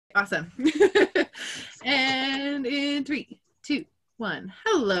Awesome. And in 3, 2, 1.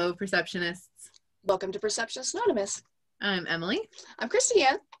 Hello, Perceptionists. Welcome to Perceptionist Anonymous. I'm Emily. I'm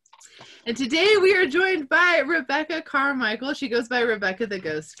Christiane. And today we are joined by Rebecca Carmichael. She goes by Rebecca the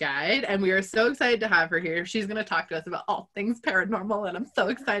Ghost Guide, and we are so excited to have her here. She's going to talk to us about all things paranormal, and I'm so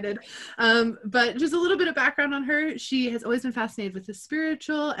excited. But just a little bit of background on her. She has always been fascinated with the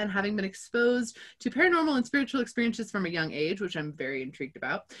spiritual, and having been exposed to paranormal and spiritual experiences from a young age, which I'm very intrigued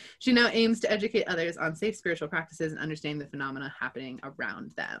about. She now aims to educate others on safe spiritual practices and understanding the phenomena happening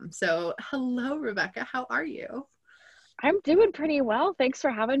around them. So hello, Rebecca. How are you? I'm doing pretty well. Thanks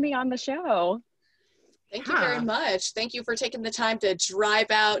for having me on the show. Thank you very much. Thank you for taking the time to drive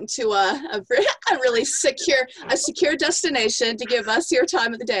out into a really secure destination to give us your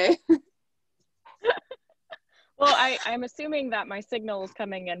time of the day. Well, I'm assuming that my signal is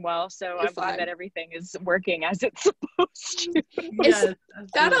coming in well, so I'm glad that everything is working as it's supposed to. Is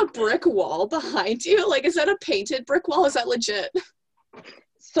that a brick wall behind you? Like, is that a painted brick wall? Is that legit?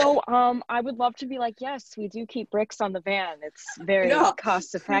 So, I would love to be like, yes, we do keep bricks on the van. It's very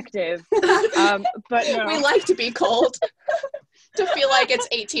cost effective. But no. We like to be cold, to feel like it's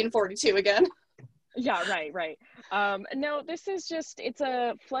 1842 again. Yeah, right. No, this is it's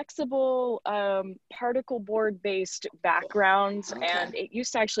a flexible particle board based background, and it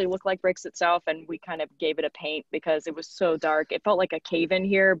used to actually look like bricks itself, and we kind of gave it a paint because it was so dark. It felt like a cave in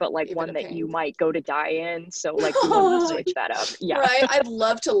here, but like one that you might go to die in. So like we wanted to switch that up. Yeah. Right. I'd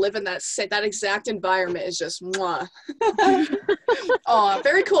love to live in that exact environment. Is just mwah. Oh,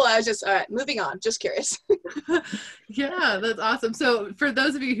 very cool. I was just all right. Moving on. Just curious. Yeah, that's awesome. So for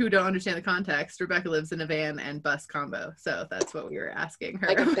those of you who don't understand the context, Rebecca lives in a van and bus combo. So that's what we were asking her.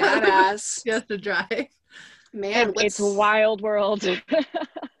 Like a badass. She has to drive. Man, it's a wild world. Yeah.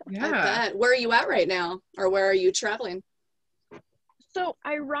 I bet. Where are you at right now? Or where are you traveling? So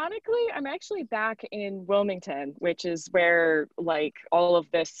ironically, I'm actually back in Wilmington, which is where like all of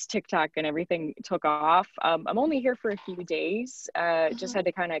this TikTok and everything took off. I'm only here for a few days. Just had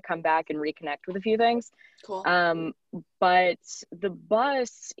to kind of come back and reconnect with a few things. Cool. But the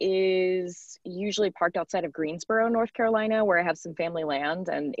bus is usually parked outside of Greensboro, North Carolina, where I have some family land,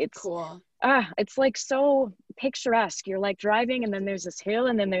 and it's cool. It's like so picturesque. You're like driving, and then there's this hill,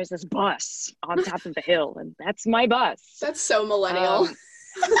 and then there's this bus on top of the hill, and that's my bus. That's so millennial.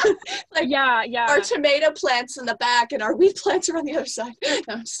 Like, yeah. Our tomato plants in the back, and our wheat plants are on the other side. No,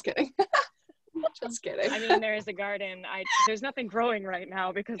 I'm just kidding. Just kidding. I mean, there is a garden. There's nothing growing right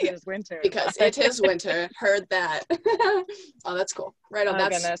now because it is winter. Because it is winter. Heard that. Oh, that's cool. Right on. Oh,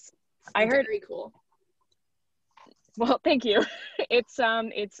 that's goodness. I heard. Very cool. Well, thank you. It's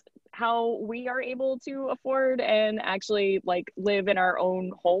how we are able to afford and actually like live in our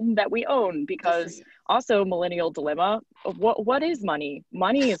own home that we own, because also millennial dilemma. What is money?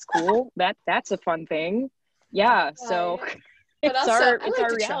 Money is cool. That's a fun thing. Yeah. So it's also,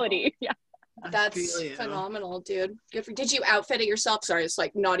 our reality. Yeah. That's phenomenal, dude. Good for. Did you outfit it yourself? Sorry, it's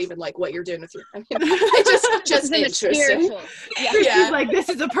like not even like what you're doing with your. I mean, it's just interesting. Yeah. She's like, this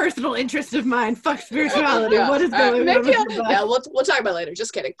is a personal interest of mine. Fuck spirituality. What is going on? Yeah, we'll talk about it later.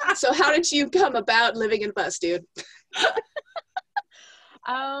 Just kidding. So, how did you come about living in a bus, dude?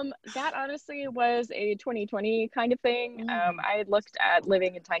 That honestly was a 2020 kind of thing. I had looked at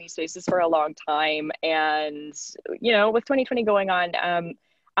living in tiny spaces for a long time, and with 2020 going on,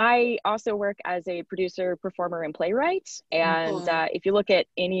 I also work as a producer, performer, and playwright. And if you look at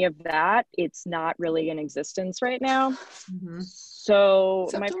any of that, it's not really in existence right now. So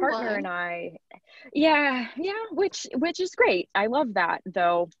my partner and I, which is great. I love that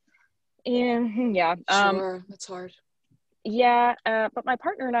though. Sure, that's hard. Yeah, but my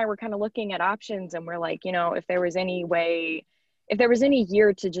partner and I were kind of looking at options, and we're like, if there was any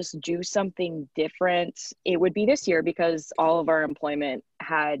year to just do something different, it would be this year, because all of our employment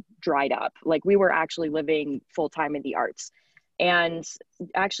had dried up. Like, we were actually living full-time in the arts, and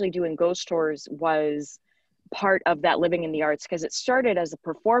actually doing ghost tours was part of that living in the arts, because it started as a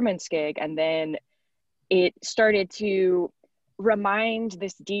performance gig, and then it started to remind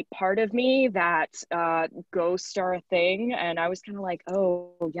this deep part of me that ghosts are a thing. And I was kind of like,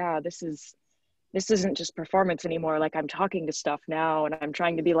 oh yeah, this isn't just performance anymore. Like, I'm talking to stuff now, and I'm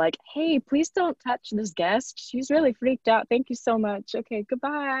trying to be like, hey, please don't touch this guest. She's really freaked out. Thank you so much. Okay,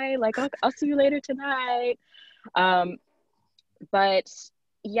 goodbye. Like, I'll see you later tonight. But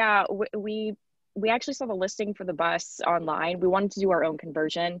yeah, we actually saw the listing for the bus online. We wanted to do our own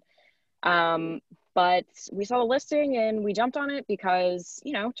conversion. But we saw the listing and we jumped on it because,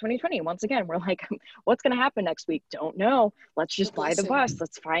 2020, once again, we're like, what's going to happen next week? Don't know. Let's just buy the bus.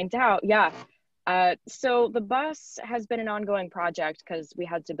 Let's find out. Yeah. So the bus has been an ongoing project because we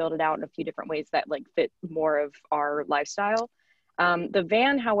had to build it out in a few different ways that like fit more of our lifestyle. The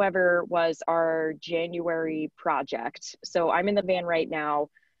van, however, was our January project. So I'm in the van right now,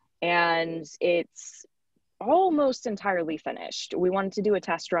 and it's almost entirely finished. We wanted to do a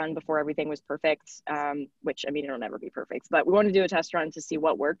test run before everything was perfect, which, I mean, it'll never be perfect, but we wanted to do a test run to see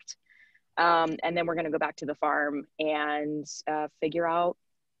what worked. And then we're going to go back to the farm and figure out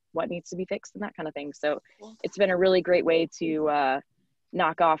what needs to be fixed and that kind of thing. So it's been a really great way to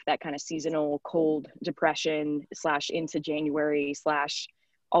knock off that kind of seasonal cold depression / into January /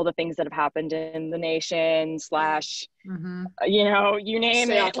 all the things that have happened in the nation / you know, you name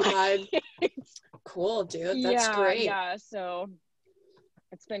Stay it. occupied. Cool, dude. That's great. Yeah, so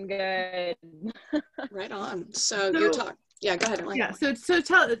it's been good. Right on. So you're talking. Yeah, go ahead, Emily. Yeah.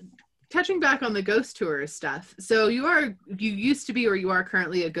 Touching back on the ghost tour stuff. So you used to be, or you are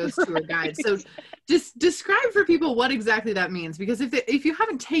currently, a ghost tour guide. So just describe for people what exactly that means, because if you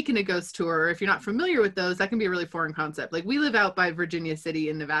haven't taken a ghost tour, or if you're not familiar with those, that can be a really foreign concept. Like, we live out by Virginia City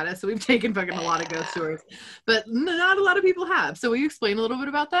in Nevada, so we've taken fucking a lot of ghost tours, but not a lot of people have. So will you explain a little bit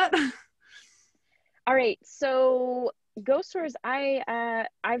about that? All right. So ghost tours,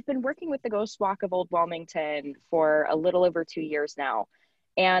 I've been working with the Ghost Walk of Old Wilmington for a little over 2 years now.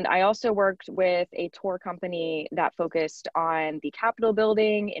 And I also worked with a tour company that focused on the Capitol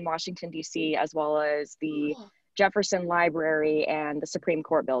building in Washington, D.C., as well as the Jefferson Library and the Supreme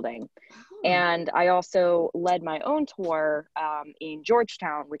Court building. And I also led my own tour in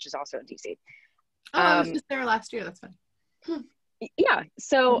Georgetown, which is also in D.C. I was just there last year. That's fun. Yeah.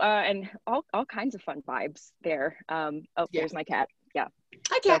 So, and all kinds of fun vibes there. There's my cat. Yeah.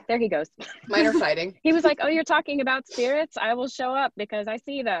 Hi, cat. So there he goes. Mine are fighting. He was like, "Oh, you're talking about spirits? I will show up because I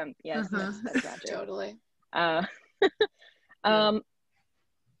see them." Yes, that's magic. Totally. Yeah,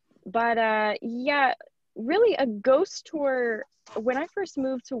 really a ghost tour. When I first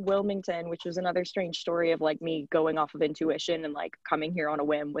moved to Wilmington, which was another strange story of like me going off of intuition and like coming here on a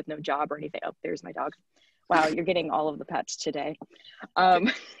whim with no job or anything. Oh, there's my dog. Wow, you're getting all of the pets today.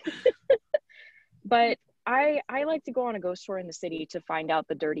 But I like to go on a ghost tour in the city to find out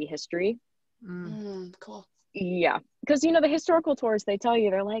the dirty history. Cool. Yeah, because you know the historical tours, they tell you,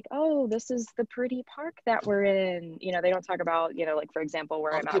 they're like, oh, this is the pretty park that we're in. You know, they don't talk about, you know, like for example,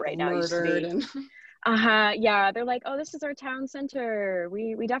 where I'm at right now used to be. Yeah, they're like, oh, this is our town center.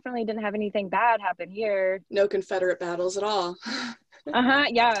 We definitely didn't have anything bad happen here. No Confederate battles at all.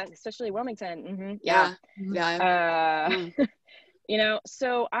 Yeah, especially Wilmington. Yeah. You know,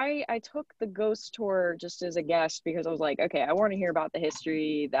 so I took the ghost tour just as a guest because I was like, okay, I want to hear about the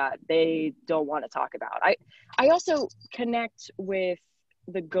history that they don't want to talk about. I also connect with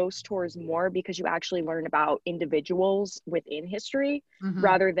the ghost tours more because you actually learn about individuals within history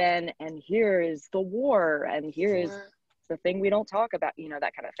rather than, and here is the war and here is the thing we don't talk about, you know,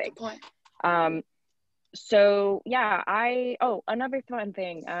 that kind of thing. Good point. So yeah, another fun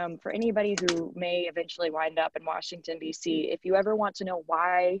thing, for anybody who may eventually wind up in Washington, D.C., if you ever want to know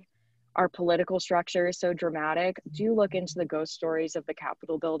why our political structure is so dramatic, do look into the ghost stories of the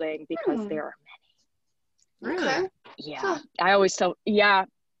Capitol building because there are many. Really? Yeah. I always tell,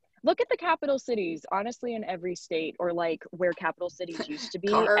 look at the capital cities, honestly, in every state, or like where capital cities used to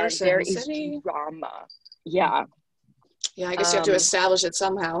be, and there is drama. Yeah. Yeah, I guess you have to establish it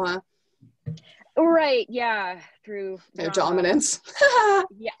somehow, huh? Right, yeah, through dominance.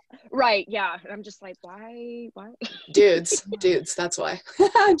 Yeah, right, yeah. And I'm just like, why? Dudes, that's why.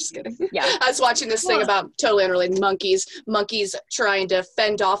 I'm just kidding. Yeah. I was watching this thing about, totally unrelated, monkeys trying to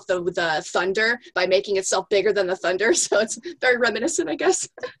fend off the thunder by making itself bigger than the thunder. So it's very reminiscent, I guess.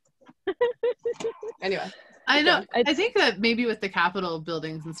 Anyway. I know. I think that maybe with the Capitol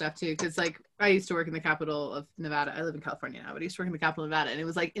buildings and stuff too, because like I used to work in the capital of Nevada. I live in California now, but I used to work in the capital of Nevada, and it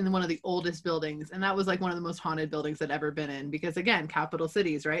was like in one of the oldest buildings, and that was like one of the most haunted buildings I'd ever been in, because again, capital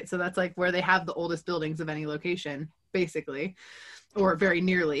cities, right? So that's like where they have the oldest buildings of any location, basically, or very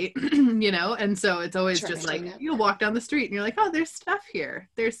nearly, you know. And so it's always just like you'll walk down the street and you're like, oh, there's stuff here.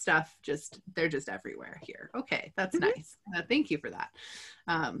 There's stuff they're just everywhere here. Okay, that's nice. Thank you for that.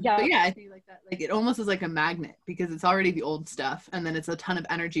 But yeah, I think like that, like it almost is like a magnet because it's already the old stuff, and then it's a ton of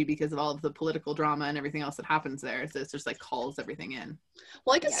energy because of all of the political drama and everything else that happens there. So it's just like calls everything in.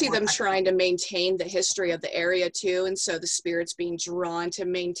 Well, I can see them trying to maintain the history of the area too, and so the spirits being drawn to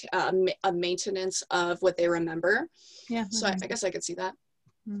maintain a maintenance of what they remember. Yeah. So I guess I could see that.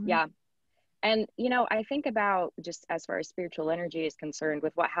 Yeah. And, you know, I think about just as far as spiritual energy is concerned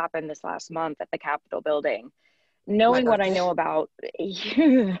with what happened this last month at the Capitol building, knowing what I know about,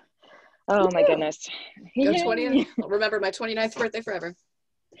 oh my goodness. Go 20th. I'll remember my 29th birthday forever.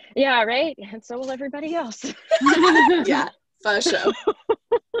 Yeah, right. And so will everybody else. Yeah, for sure.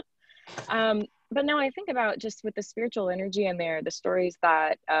 But no, I think about just with the spiritual energy in there, the stories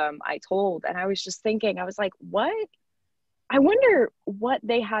that I told, and I was just thinking, I was like, what? I wonder what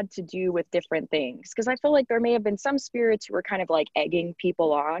they had to do with different things. Because I feel like there may have been some spirits who were kind of like egging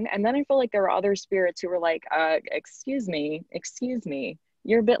people on. And then I feel like there were other spirits who were like, excuse me,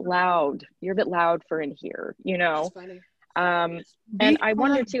 you're a bit loud. You're a bit loud for in here, you know? That's funny. And I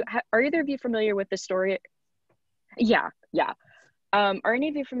wonder too, are either of you familiar with the story? Yeah. Are any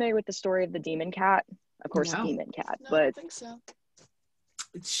of you familiar with the story of the demon cat? Of course, No. demon cat, No, but I don't think so.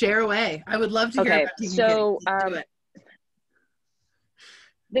 Share away. I would love to hear about demon so cat.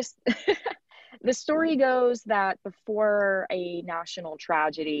 this the story goes that before a national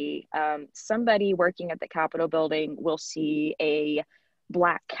tragedy, somebody working at the Capitol building will see a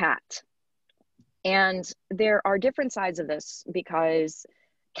black cat. And there are different sides of this because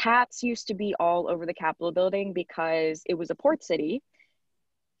cats used to be all over the Capitol building because it was a port city.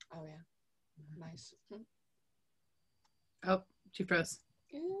 Oh yeah, nice. Oh, she froze.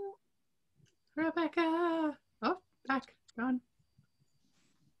 Yeah. Rebecca. Oh, back. Gone.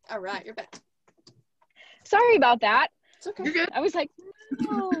 All right, you're back. Sorry about that. It's okay. You're good. I was like,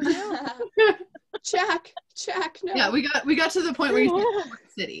 no. Jack, no. Yeah, we got to the point where you said Port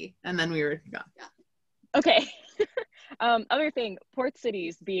City, and then we were gone. Yeah. Okay. Other thing, port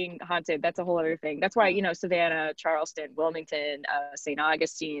cities being haunted, that's a whole other thing. That's why, you know, Savannah, Charleston, Wilmington, St.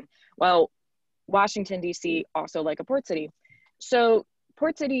 Augustine, well, Washington, D.C., also like a port city. So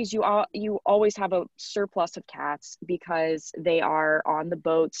port cities, you always have a surplus of cats because they are on the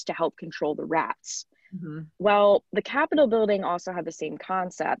boats to help control the rats. Mm-hmm. Well, the Capitol building also had the same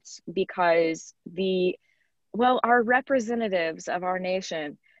concepts because our representatives of our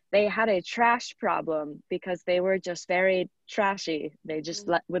nation, they had a trash problem because they were just very trashy. They just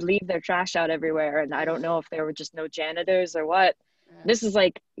would leave their trash out everywhere. And I don't know if there were just no janitors or what. This is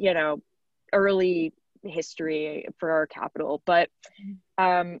like, you know, early history for our Capitol. But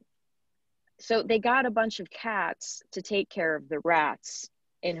so they got a bunch of cats to take care of the rats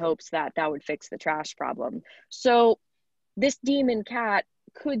in hopes that that would fix the trash problem. So this demon cat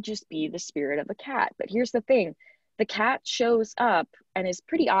could just be the spirit of a cat. But here's the thing. The cat shows up and is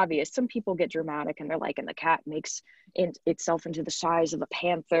pretty obvious. Some people get dramatic and they're like, and the cat makes itself into the size of a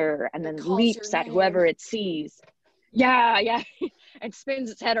panther and then leaps at whoever it sees. Yeah. And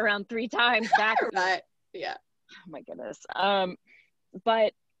spins its head around 3 times back. Right. Yeah. Oh my goodness.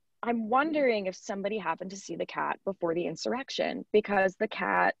 But I'm wondering if somebody happened to see the cat before the insurrection, because the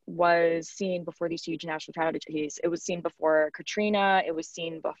cat was seen before these huge national tragedies. It was seen before Katrina. It was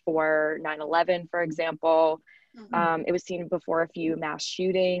seen before 9/11, for example. Mm-hmm. It was seen before a few mass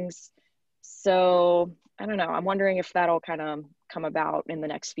shootings. So I don't know. I'm wondering if that'll kind of come about in the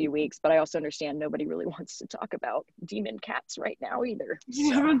next few weeks, but I also understand nobody really wants to talk about demon cats right now either.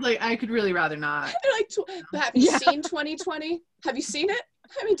 So. Everyone's like, I could really rather not. Have you seen 2020? Have you seen it?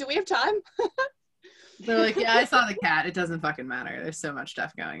 I mean, do we have time? They're like, yeah, I saw the cat. It doesn't fucking matter. There's so much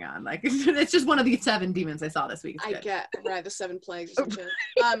stuff going on. Like, it's just one of the 7 demons I saw this week. I get, right, the 7 plagues or some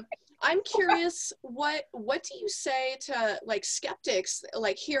shit. I'm curious, what do you say to like skeptics,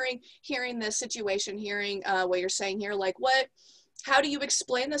 like hearing this situation, hearing what you're saying here, like how do you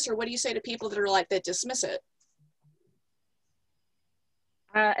explain this, or what do you say to people that are like, that dismiss it?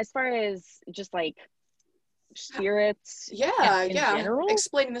 As far as just like spirits, yeah, in general?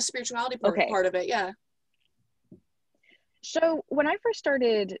 Explaining the spirituality part of it, yeah. So when I first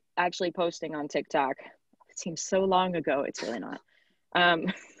started actually posting on TikTok, it seems so long ago, it's really not.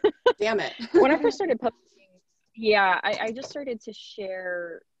 Damn it. When I first started posting, I just started to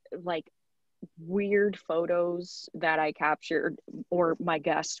share like weird photos that I captured or my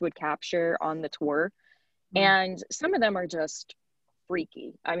guests would capture on the tour. Mm-hmm. And some of them are just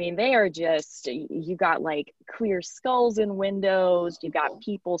freaky. I mean, they are just, you got like clear skulls in windows, you got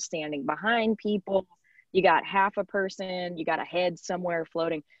people standing behind people, you got half a person, you got a head somewhere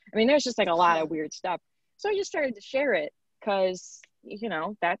floating. I mean, there's just like a lot of weird stuff. So I just started to share it because, you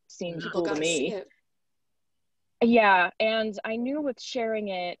know, that seemed cool to me. Yeah, and I knew with sharing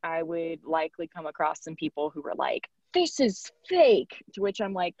it, I would likely come across some people who were like, this is fake, to which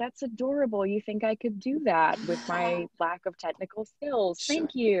I'm like, that's adorable. You think I could do that with my lack of technical skills? Sure.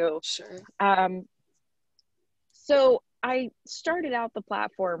 Thank you. Sure. So I started out the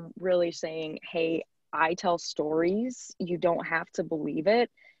platform really saying, hey, I tell stories. You don't have to believe it.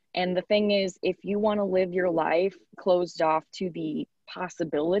 And the thing is, if you want to live your life closed off to the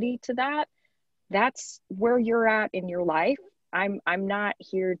possibility to that, that's where you're at in your life. I'm not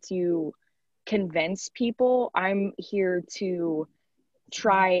here to convince people. I'm here to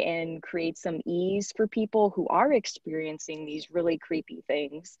try and create some ease for people who are experiencing these really creepy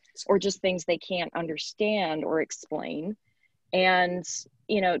things, or just things they can't understand or explain. And,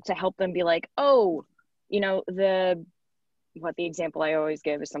 you know, to help them be like, oh, you know, the example I always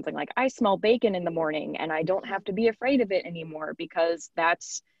give is something like, I smell bacon in the morning and I don't have to be afraid of it anymore, because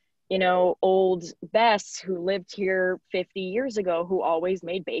that's, you know, old Bess who lived here 50 years ago, who always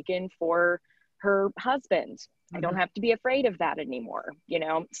made bacon for her husband. I don't have to be afraid of that anymore, you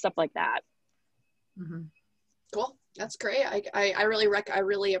know, stuff like that. Cool. That's great. I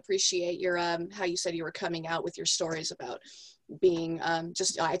really appreciate your how you said you were coming out with your stories about being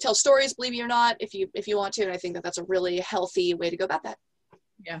just I tell stories, believe it or not, if you want to, and I think that that's a really healthy way to go about that.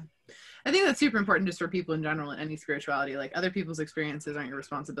 Yeah, I think that's super important just for people in general in any spirituality. Like, other people's experiences aren't your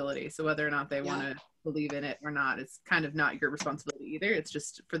responsibility, so whether or not they want to believe in it or not, it's kind of not your responsibility either. It's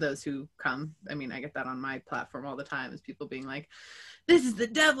just for those who come. I mean, I get that on my platform all the time, is people being like, this is the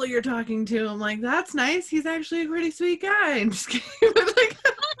devil you're talking to. I'm like, that's nice, he's actually a pretty sweet guy. I'm just kidding.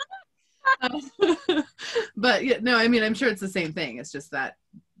 But yeah, no, I mean, I'm sure it's the same thing. It's just that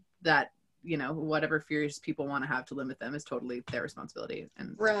you know, whatever fears people want to have to limit them is totally their responsibility.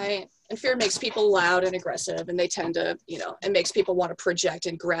 And right. And fear makes people loud and aggressive, and they tend to, you know, it makes people want to project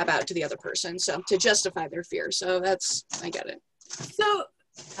and grab out to the other person, so to justify their fear. So that's, I get it. So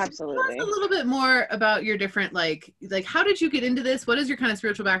absolutely. Tell us a little bit more about your different, like how did you get into this? What is your kind of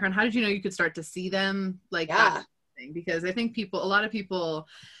spiritual background? How did you know you could start to see them? Like, yeah. Because I think a lot of people,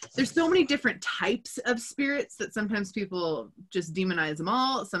 there's so many different types of spirits that sometimes people just demonize them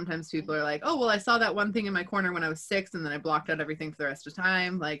all. Sometimes people are like, oh, well, I saw that one thing in my corner when I was 6 and then I blocked out everything for the rest of the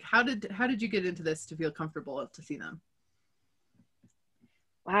time. Like, how did you get into this to feel comfortable to see them?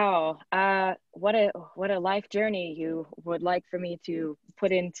 Wow. What a life journey you would like for me to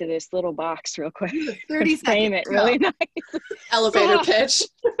put into this little box real quick. 30 seconds. Frame it really nice. Elevator pitch.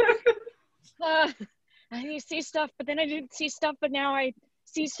 I see stuff, but then I didn't see stuff, but now I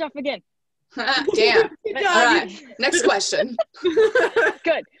see stuff again. Damn. All right. Next question.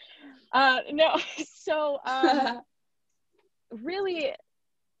 Good. No. So, really,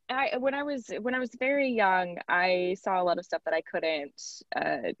 when I was very young, I saw a lot of stuff that I couldn't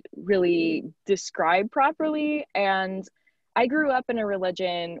really describe properly, and I grew up in a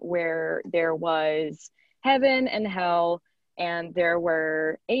religion where there was heaven and hell, and there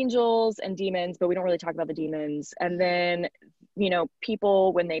were angels and demons, but we don't really talk about the demons. And then, you know,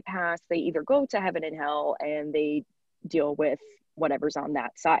 people, when they pass, they either go to heaven and hell and they deal with whatever's on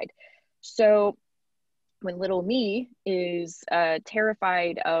that side. So when little me is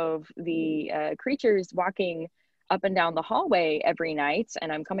terrified of the creatures walking up and down the hallway every night,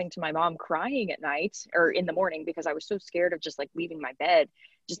 and I'm coming to my mom crying at night or in the morning because I was so scared of just like leaving my bed,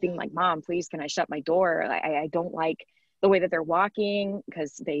 just being like, Mom, please, can I shut my door? I don't like the way that they're walking,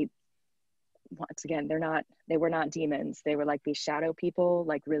 because they, once again, they were not demons. They were like these shadow people,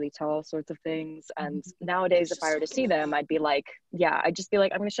 like really tall sorts of things. And nowadays, if I were to see them, I'd be like, I'd just be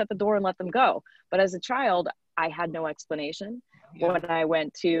like, I'm going to shut the door and let them go. But as a child, I had no explanation. When I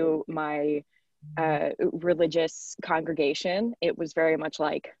went to my religious congregation, it was very much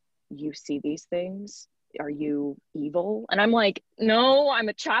like, you see these things? Are you evil? And I'm like, no, I'm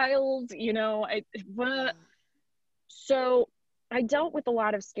a child, you know, So I dealt with a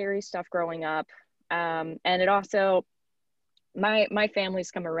lot of scary stuff growing up. And it also, my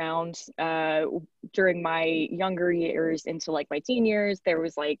family's come around during my younger years into like my teen years. There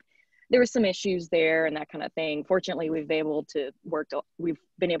was some issues there and that kind of thing. Fortunately, we've been able to work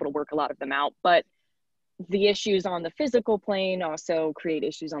a lot of them out, but the issues on the physical plane also create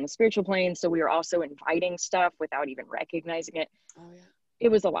issues on the spiritual plane. So we were also inviting stuff without even recognizing it. Oh, yeah. It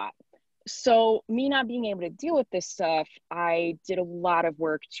was a lot. So me not being able to deal with this stuff, I did a lot of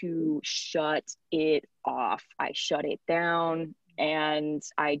work to shut it off. I shut it down, and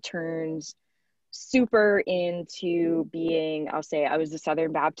I turned super into being, I'll say I was a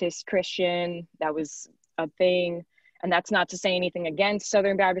Southern Baptist Christian. That was a thing. And that's not to say anything against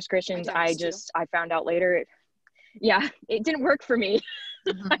Southern Baptist Christians. I found out later, it didn't work for me.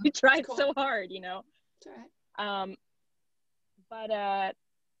 I tried so hard, you know. It's all right. But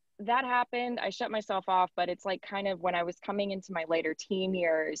that happened. I shut myself off, but it's like kind of when I was coming into my later teen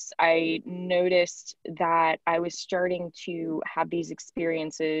years, I noticed that I was starting to have these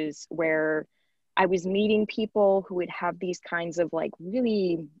experiences where I was meeting people who would have these kinds of like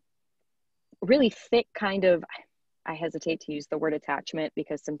really, really thick kind of, I hesitate to use the word attachment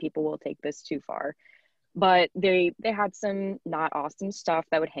because some people will take this too far, but they had some not awesome stuff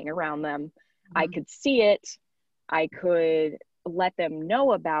that would hang around them. I could see it. I could let them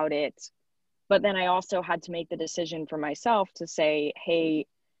know about it, But then I also had to make the decision for myself to say, hey,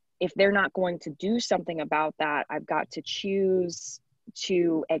 if they're not going to do something about that, I've got to choose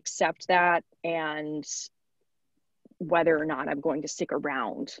to accept that, and whether or not I'm going to stick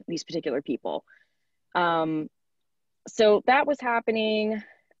around these particular people. So that was happening.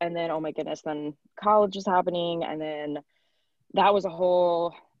 And then, oh my goodness, then college was happening. And then that was a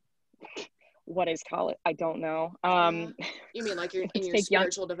whole, what is college? I don't know. You mean like you're in your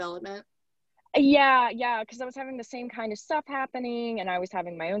spiritual development? Yeah, because I was having the same kind of stuff happening, and I was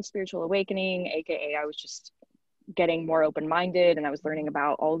having my own spiritual awakening, aka I was just getting more open-minded, and I was learning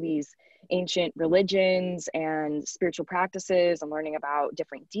about all these ancient religions and spiritual practices, and learning about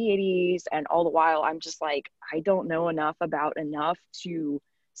different deities, and all the while I'm just like, I don't know enough about enough to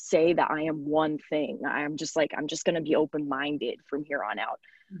say that I am one thing. I'm just like, I'm just going to be open-minded from here on out.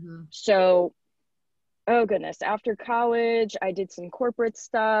 Mm-hmm. So oh goodness, after college I did some corporate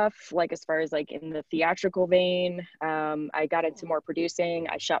stuff, like as far as like in the theatrical vein. I got into more producing,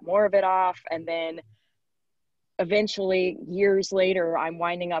 I shut more of it off, and then eventually years later I'm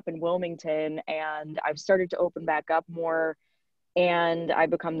winding up in Wilmington, and I've started to open back up more, and I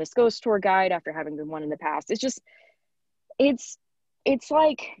become this ghost tour guide after having been one in the past. It's just it's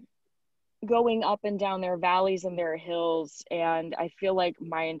like going up and down their valleys and their hills, and I feel like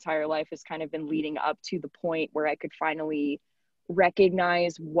my entire life has kind of been leading up to the point where I could finally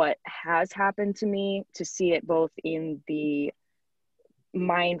recognize what has happened to me, to see it both in the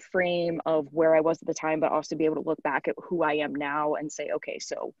mind frame of where I was at the time, but also be able to look back at who I am now and say, okay,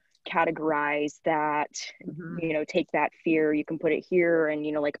 so categorize that, you know, take that fear, you can put it here, and,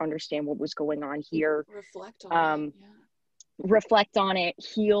 you know, like understand what was going on here. Reflect on it. Yeah. Reflect on it,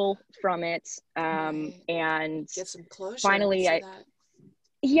 heal from it, and get some closure. Finally, I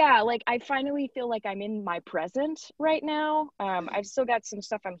finally feel like I'm in my present right now. I've still got some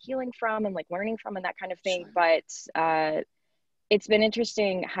stuff I'm healing from and like learning from and that kind of thing, but it's been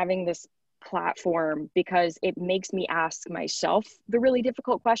interesting having this platform because it makes me ask myself the really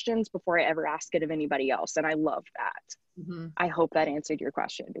difficult questions before I ever ask it of anybody else, and I love that. I hope that answered your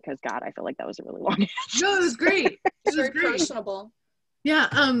question, because God, I feel like that was a really long answer. No, it was great. It's very personable. Yeah.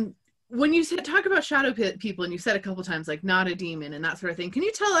 When you said talk about shadow pit people, and you said a couple times like not a demon and that sort of thing, can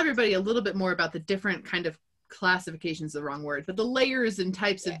you tell everybody a little bit more about the different kind of classifications, the wrong word, but the layers and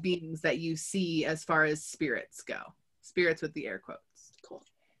types of beings that you see as far as spirits go? Spirits with the air quotes. Cool.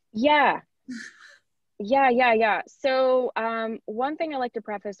 Yeah. So one thing I like to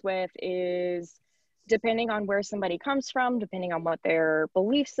preface with is, depending on where somebody comes from, depending on what their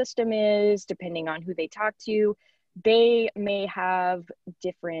belief system is, depending on who they talk to, they may have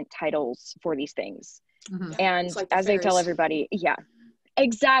different titles for these things. And like as I tell everybody,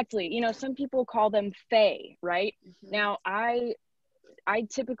 exactly. You know, some people call them fae, right? Now, I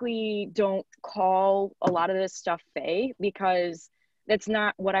typically don't call a lot of this stuff fae because that's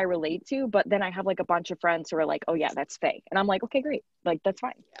not what I relate to. But then I have like a bunch of friends who are like, oh yeah, that's fae. And I'm like, okay, great. Like, that's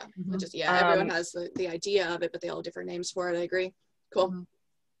fine. Everyone has the idea of it, but they all have different names for it. I agree. Cool.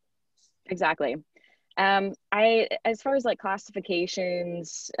 Exactly. As far as like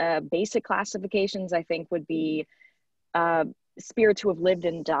classifications, basic classifications, I think would be spirits who have lived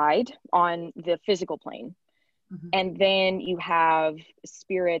and died on the physical plane. And then you have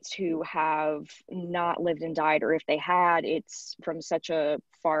spirits who have not lived and died, or if they had, it's from such a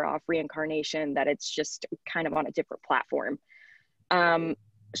far off reincarnation that it's just kind of on a different platform.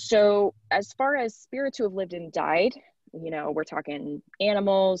 So as far as spirits who have lived and died, you know, we're talking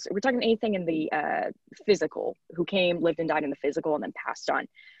animals, we're talking anything in the physical, who came, lived and died in the physical, and then passed on.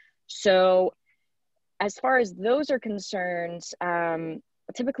 So as far as those are concerned,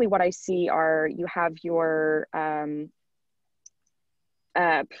 typically what I see are, you have your, I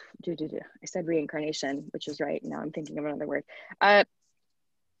said reincarnation, which is right. Now I'm thinking of another word.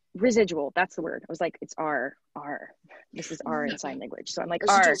 Residual, that's the word. I was like, it's R. This is R in sign language. So I'm like,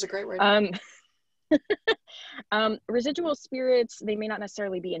 residual is a great word. Residual spirits, they may not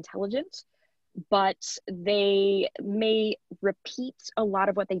necessarily be intelligent, but they may repeat a lot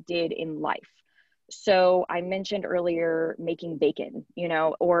of what they did in life. So I mentioned earlier making bacon, you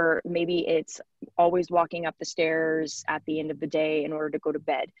know, or maybe it's always walking up the stairs at the end of the day in order to go to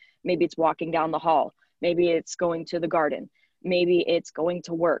bed. Maybe it's walking down the hall. Maybe it's going to the garden. Maybe it's going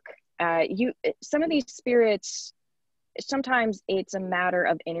to work. Some of these spirits, sometimes it's a matter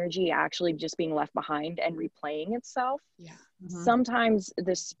of energy actually just being left behind and replaying itself. Sometimes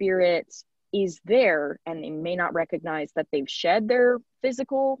the spirit is there and they may not recognize that they've shed their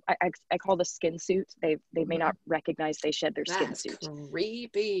physical, I call the skin suit. They may not recognize they shed their skin suit.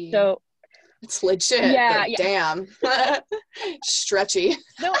 Creepy. So It's legit. Yeah, But yeah. damn. Stretchy.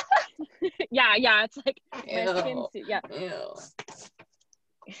 No, yeah, it's like my skin Ew. suit, yeah.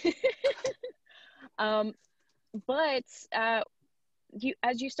 Ew. Um, but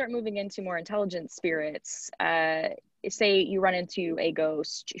as you start moving into more intelligent spirits, say you run into a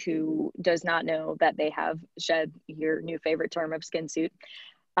ghost who does not know that they have shed your new favorite term of skin suit,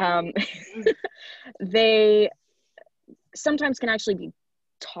 they sometimes can actually be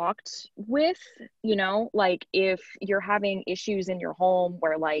talked with, like if you're having issues in your home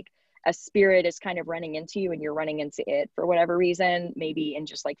where like a spirit is kind of running into you and you're running into it for whatever reason, maybe in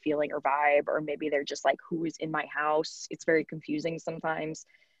just like feeling or vibe, or maybe they're just like, who is in my house? It's very confusing sometimes.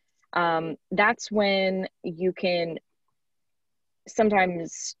 That's when you can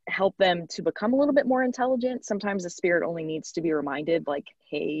sometimes help them to become a little bit more intelligent. Sometimes the spirit only needs to be reminded, like,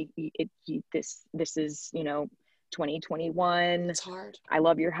 hey, this is 2021. It's hard. I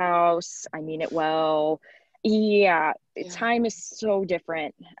love your house. I mean it well. Yeah. Time is so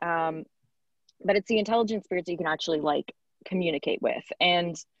different. But it's the intelligent spirits that you can actually like communicate with.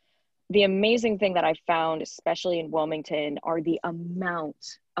 And the amazing thing that I found, especially in Wilmington, are the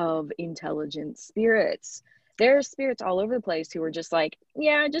amount of intelligent spirits. There are spirits all over the place who are just like,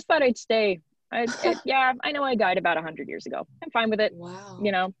 yeah, I just thought I'd stay. Yeah, I know I died about 100 years ago. I'm fine with it. Wow.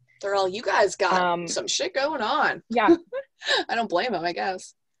 They're all, you guys got some shit going on. Yeah. I don't blame them, I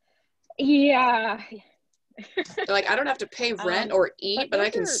guess. Yeah. They're like, I don't have to pay rent or eat, but I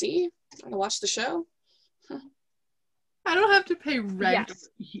can see. I'm gonna watch the show. I don't have to pay rent.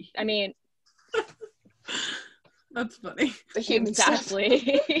 Yes. I mean, that's funny. The human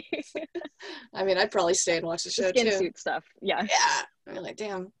exactly. Stuff. I mean, I'd probably stay and watch the show skin too. Suit stuff. Yeah. Yeah. I'm like,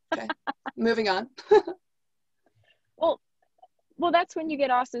 damn. Okay. Moving on. Well, that's when you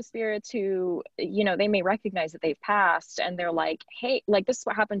get also spirits who, they may recognize that they've passed and they're like, hey, like this is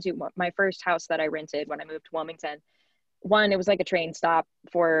what happened to my first house that I rented when I moved to Wilmington. One, it was like a train stop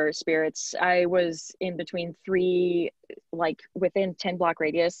for spirits. I was in between three, like within 10 block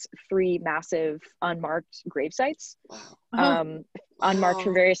radius, 3 massive unmarked grave sites. Wow. Unmarked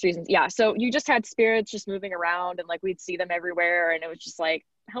for various reasons. Yeah. So you just had spirits just moving around and like we'd see them everywhere. And it was just like,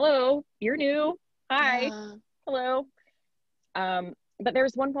 hello, you're new. Hi. Hello. But there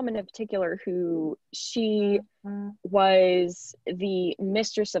was one woman in particular who she was the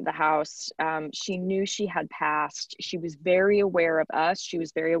mistress of the house. She knew she had passed. She was very aware of us. She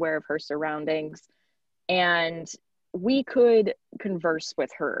was very aware of her surroundings. And we could converse with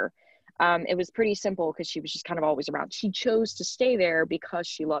her. It was pretty simple because she was just kind of always around. She chose to stay there because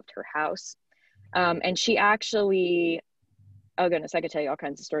she loved her house. And she actually... oh goodness, I could tell you all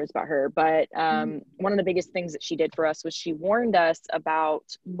kinds of stories about her, but one of the biggest things that she did for us was she warned us about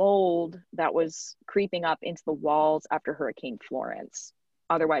mold that was creeping up into the walls after Hurricane Florence.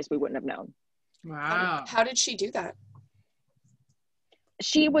 Otherwise, we wouldn't have known. Wow. How did she do that?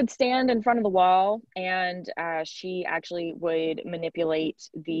 She would stand in front of the wall and she actually would manipulate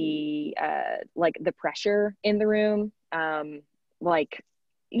the the pressure in the room,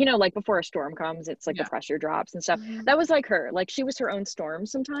 like before a storm comes, it's like the pressure drops and stuff. That was like her. Like she was her own storm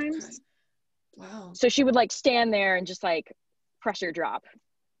sometimes. Okay. Wow. So she would like stand there and just like pressure drop.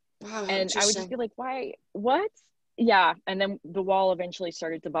 Wow. And I would just be like, why? What? Yeah. And then the wall eventually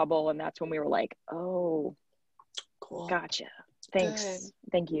started to bubble. And that's when we were like, oh, cool. Gotcha. Thanks. Good.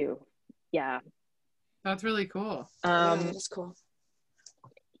 Thank you. Yeah. That's really cool. Yeah, that's cool.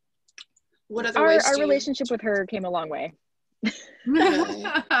 What other ways our relationship with her came a long way.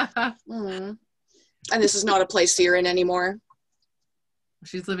 And this is not a place you're in anymore.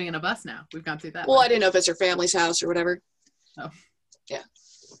 She's living in a bus now. We've gone through that. Well, I didn't know if it's her family's house or whatever. Oh. Yeah.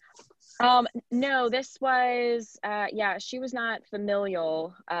 No, this was she was not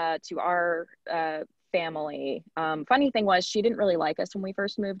familial to our family. Funny thing was she didn't really like us when we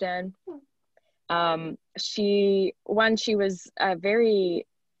first moved in. She was a very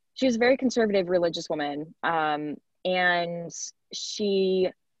conservative religious woman. And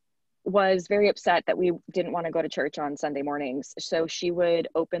she was very upset that we didn't want to go to church on Sunday mornings. So she would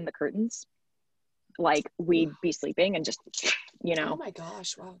open the curtains like we'd be sleeping and just, Oh my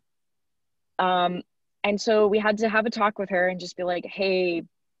gosh, wow. And so we had to have a talk with her and just be like, hey,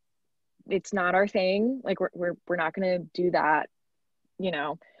 it's not our thing. Like we're not going to do that,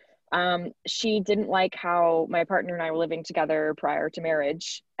 She didn't like how my partner and I were living together prior to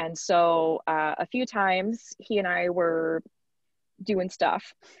marriage. And so a few times he and I were doing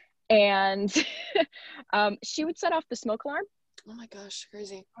stuff and she would set off the smoke alarm. Oh my gosh,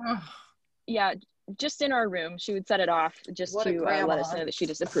 crazy. Yeah, just in our room. She would set it off just What a to let us grandma. know that she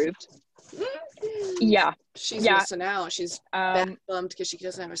disapproved. Yeah. She's Yeah. missing out. She's bummed because she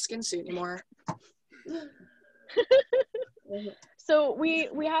doesn't have a skin suit anymore. So we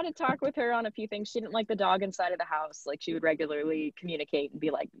had to talk with her on a few things. She didn't like the dog inside of the house. Like, she would regularly communicate and be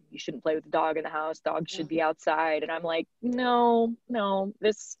like, you shouldn't play with the dog in the house. Dogs should be outside. And I'm like, no,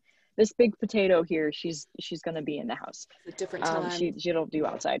 this big potato here, she's going to be in the house. It's a different time. She don't do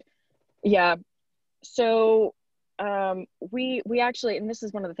outside. Yeah. So we actually, and this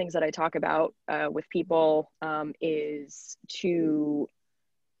is one of the things that I talk about with people, is to,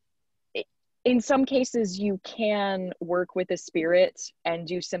 in some cases, you can work with a spirit and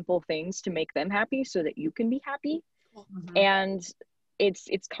do simple things to make them happy so that you can be happy. Mm-hmm. And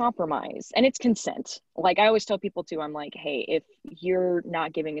it's compromise and it's consent. Like, I always tell people too, I'm like, hey, if you're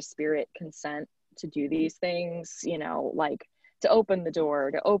not giving a spirit consent to do these things, you know, like to open the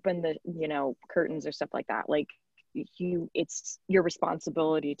door, to open the, you know, curtains or stuff like that, like, it's your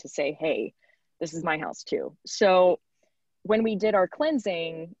responsibility to say, hey, this is my house too. So when we did our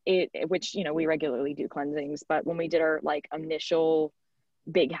cleansing, which, you know, we regularly do cleansings, but when we did our like initial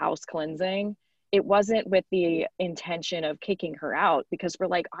big house cleansing, it wasn't with the intention of kicking her out, because we're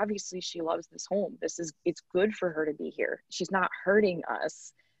like, obviously she loves this home. It's good for her to be here. She's not hurting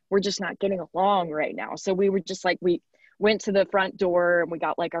us. We're just not getting along right now. So we were just like, we went to the front door and we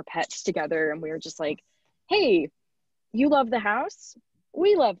got like our pets together and we were just like, hey, you love the house.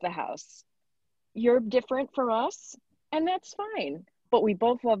 We love the house. You're different from us. And that's fine, but we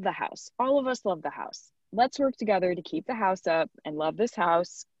both love the house. All of us love the house. Let's work together to keep the house up and love this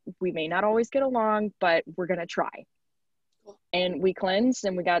house. We may not always get along, but we're going to try. And we cleansed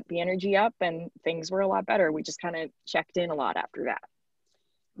and we got the energy up and things were a lot better. We just kind of checked in a lot after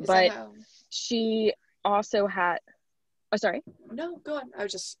that. She also had, oh, sorry. No, go on. I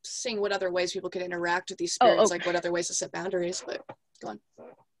was just seeing what other ways people could interact with these spirits, like what other ways to set boundaries, but go on.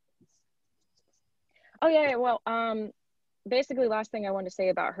 Oh yeah, well, basically last thing I wanted to say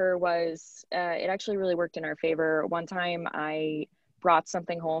about her was it actually really worked in our favor. One time I brought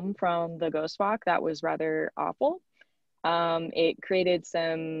something home from the ghost walk that was rather awful. It created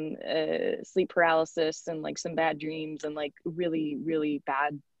some sleep paralysis and like some bad dreams and like really, really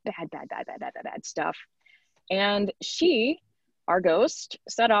bad stuff. And our ghost,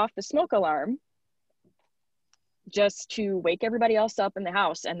 set off the smoke alarm just to wake everybody else up in the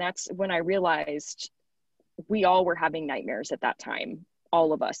house. And that's when I realized we all were having nightmares at that time,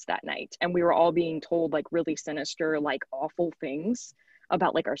 all of us that night. And we were all being told like really sinister, like awful things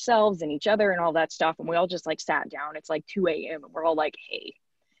about like ourselves and each other and all that stuff. And we all just like sat down. It's like 2 a.m. and we're all like,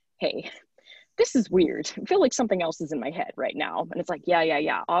 hey, this is weird. I feel like something else is in my head right now. And it's like,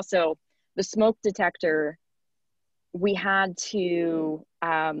 yeah. Also, the smoke detector, we had to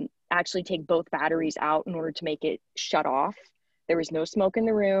actually take both batteries out in order to make it shut off. There was no smoke in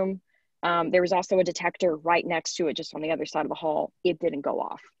the room. There was also a detector right next to it, just on the other side of the hall. It didn't go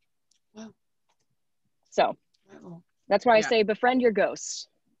off. Wow. So that's why I say befriend your ghosts.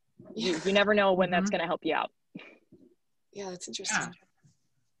 You never know when that's going to help you out. Yeah, that's interesting.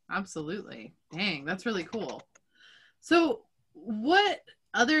 Yeah, absolutely. Dang, that's really cool. So what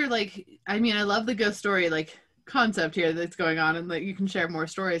other, like, I mean, I love the ghost story, like, concept here that's going on, and that you can share more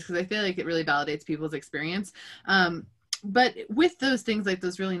stories because I feel like it really validates people's experience. But with those things, like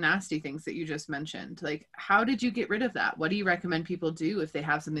those really nasty things that you just mentioned, like, how did you get rid of that? What do you recommend people do if they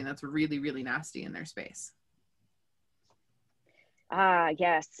have something that's really, really nasty in their space?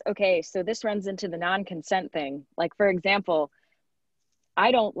 Yes. Okay. So this runs into the non-consent thing. Like, for example,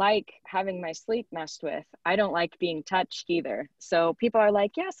 I don't like having my sleep messed with. I don't like being touched either. So people are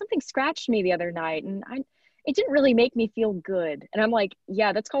like, yeah, something scratched me the other night and it didn't really make me feel good. And I'm like,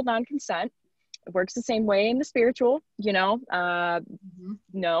 yeah, that's called non-consent. It works the same way in the spiritual, you know,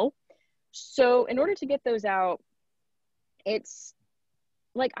 no. So in order to get those out, it's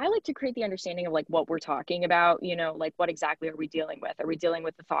like, I like to create the understanding of like what we're talking about, you know, like what exactly are we dealing with? Are we dealing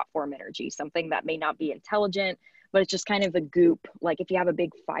with the thought form energy, something that may not be intelligent, but it's just kind of the goop. Like if you have a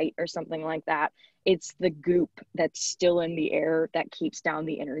big fight or something like that, it's the goop that's still in the air that keeps down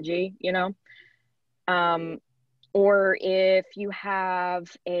the energy, you know? Or if you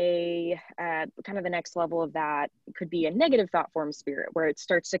have a kind of the next level of that could be a negative thought form spirit where it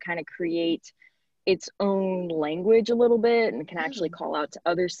starts to kind of create its own language a little bit and can actually call out to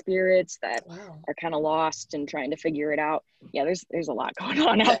other spirits that are kind of lost and trying to figure it out. Yeah, there's a lot going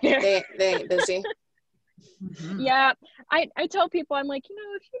on out there. They ain't busy. Yeah, I tell people, I'm like, you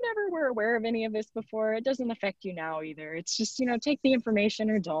know, if you never were aware of any of this before, it doesn't affect you now either. It's just, you know, take the information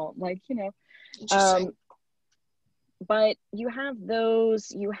or don't, like, you know. but you have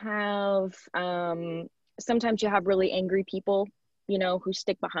those, sometimes you have really angry people, you know, who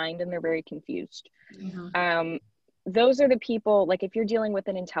stick behind and they're very confused. Mhm. Those are the people, like if you're dealing with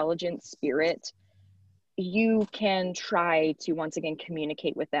an intelligent spirit, you can try to once again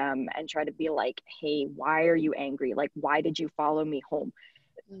communicate with them and try to be like, hey, why are you angry? Like, why did you follow me home?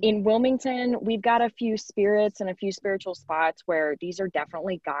 In Wilmington, we've got a few spirits and a few spiritual spots where these are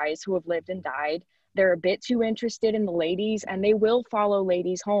definitely guys who have lived and died. They're a bit too interested in the ladies and they will follow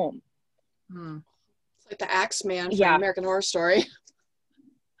ladies home. Mm. It's like the Axeman from Yeah. American Horror Story.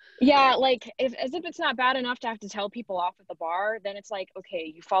 Yeah, like as if it's not bad enough to have to tell people off at the bar, then it's like,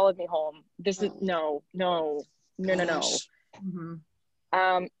 okay, you followed me home. This is no. Gosh. Mhm.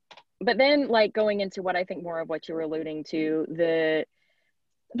 But then like going into what I think more of what you were alluding to,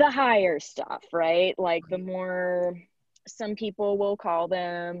 the higher stuff, right? Like the more, some people will call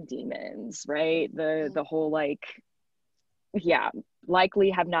them demons, right? The whole like, yeah, likely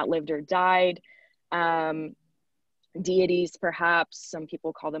have not lived or died. Deities, perhaps some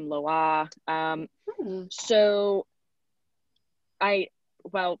people call them Loa. So I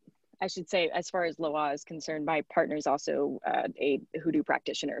should say, as far as Loa is concerned, my partner is also a hoodoo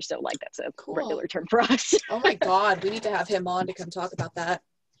practitioner, so like that's a Cool. regular term for us. Oh my God, we need to have him on to come talk about that.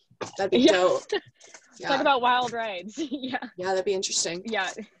 That'd be Yeah. dope. Yeah. Talk about wild rides. Yeah. Yeah, that'd be interesting. Yeah.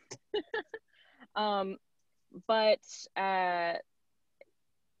 But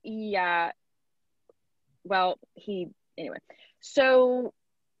yeah. Well, anyway. So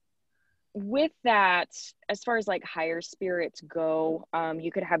with that, as far as like higher spirits go,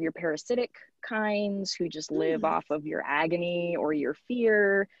 you could have your parasitic kinds who just live off of your agony or your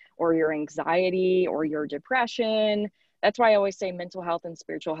fear or your anxiety or your depression. That's why I always say mental health and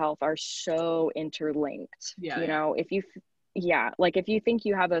spiritual health are so interlinked. Yeah, you know, if you think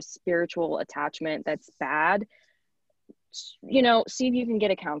you have a spiritual attachment that's bad, you know, see if you can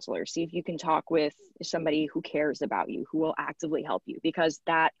get a counselor, see if you can talk with somebody who cares about you, who will actively help you, because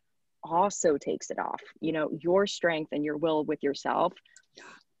that also takes it off. You know, your strength and your will with yourself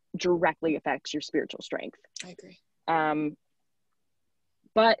directly affects your spiritual strength. I agree.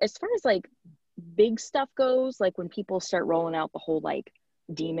 But as far as like big stuff goes, like when people start rolling out the whole like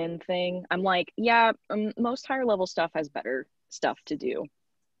demon thing, I'm like, yeah, most higher level stuff has better stuff to do.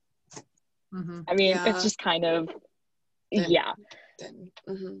 Mm-hmm. I mean, it's just kind of, yeah,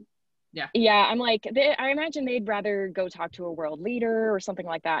 I'm like, I imagine they'd rather go talk to a world leader or something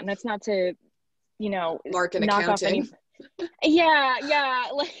like that. And that's not to, you know, Mark and knock accounting. off any, yeah,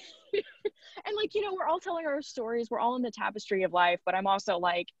 like, and like, you know, we're all telling our stories, we're all in the tapestry of life, but I'm also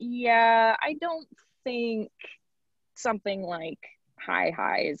like, yeah, I don't think something like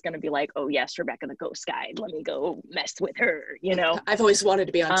high is gonna be like, oh yes, Rebecca the Ghost Guide, let me go mess with her, you know. I've always wanted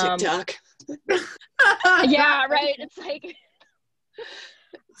to be on TikTok. Yeah, right. It's like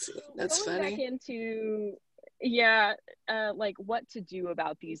that's going funny. back into like what to do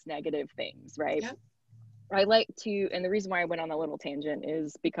about these negative things, right? Yep. I like to, and the reason why I went on that little tangent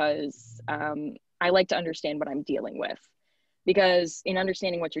is because I like to understand what I'm dealing with, because in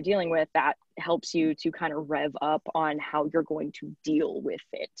understanding what you're dealing with, that helps you to kind of rev up on how you're going to deal with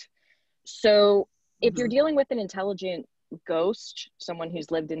it. So if you're dealing with an intelligent ghost, someone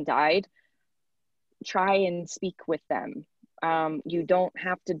who's lived and died, try and speak with them. You don't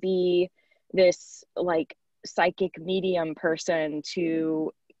have to be this like psychic medium person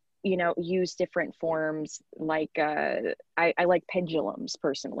to, you know, use different forms. Like I like pendulums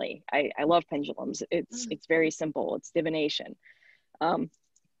personally. I love pendulums. It's very simple. It's divination.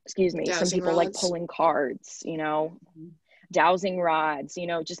 Excuse me. Dowsing some people rods. like pulling cards, you know, dowsing rods, you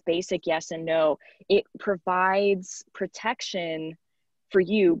know, just basic yes and no. It provides protection for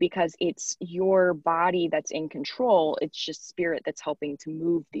you because it's your body that's in control. It's just spirit that's helping to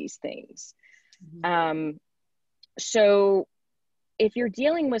move these things. So if you're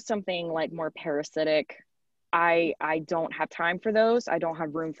dealing with something like more parasitic, I don't have time for those. I don't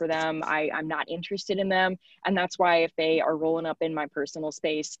have room for them. I'm not interested in them. And that's why if they are rolling up in my personal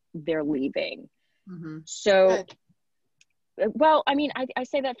space, they're leaving. So, well, I mean, I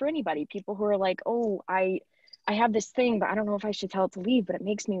say that for anybody, people who are like, oh, I have this thing, but I don't know if I should tell it to leave, but it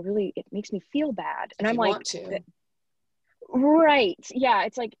makes me feel bad. And I'm like, right. Yeah.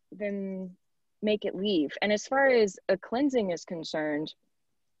 It's like, then make it leave. And as far as a cleansing is concerned,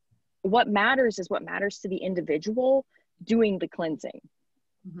 what matters is what matters to the individual doing the cleansing.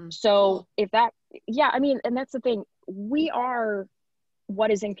 So if that, I mean, and that's the thing, we are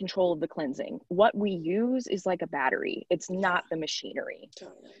what is in control of the cleansing. What we use is like a battery. It's not the machinery.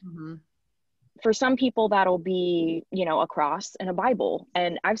 for some people that'll be, you know, a cross and a Bible.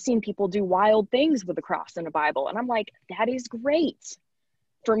 And I've seen people do wild things with a cross and a Bible. And I'm like, that is great.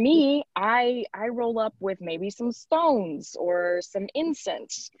 For me, I roll up with maybe some stones or some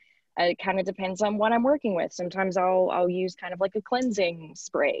incense. It kind of depends on what I'm working with. Sometimes I'll use kind of like a cleansing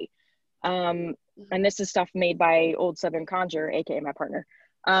spray. And this is stuff made by Old Southern Conjure, aka my partner.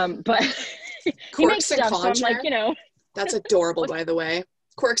 But he makes Quirks and stuff, so I'm Conjure? like, you know. That's adorable, by the way.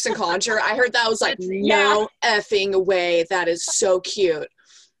 Quirks and Conjure. I heard that was like, Yeah. no effing way. That is so cute.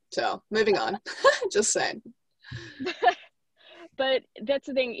 So moving on. Just saying. But that's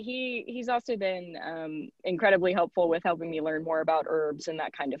the thing. He's also been incredibly helpful with helping me learn more about herbs and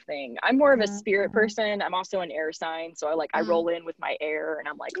that kind of thing. I'm more of a spirit person. I'm also an air sign, so I roll in with my air, and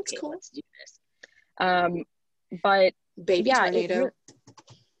I'm like, That's okay, cool. let's do this. But Baby yeah, tornado.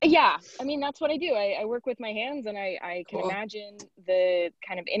 yeah, I mean, that's what I do. I work with my hands, and I can imagine the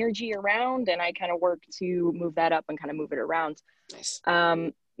kind of energy around, and I kind of work to move that up and kind of move it around. Nice.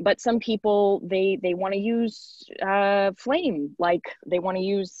 But some people, they want to use flame, like they want to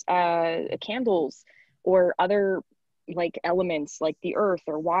use candles or other like elements like the earth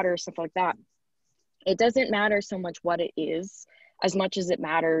or water, stuff like that. It doesn't matter so much what it is as much as it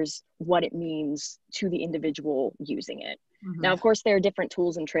matters what it means to the individual using it. Mm-hmm. Now, of course, there are different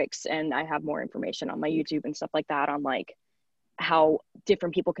tools and tricks, and I have more information on my YouTube and stuff like that on like how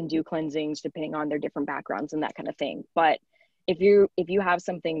different people can do cleansings depending on their different backgrounds and that kind of thing. But if you have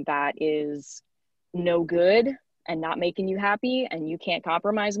something that is no good and not making you happy and you can't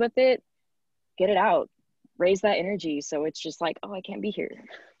compromise with it, get it out, raise that energy. So it's just like, oh, I can't be here,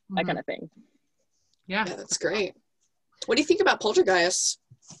 that kind of thing. Yeah, that's great. What do you think about poltergeists?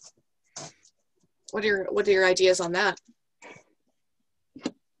 What are your ideas on that?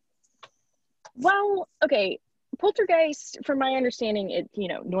 Well, okay. Poltergeist, from my understanding, it, you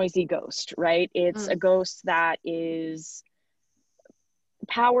know, noisy ghost, right? It's a ghost that is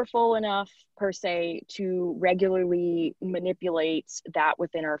powerful enough per se to regularly manipulate that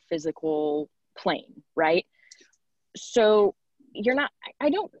within our physical plane, right? So I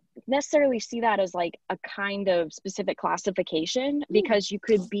don't necessarily see that as like a kind of specific classification, because you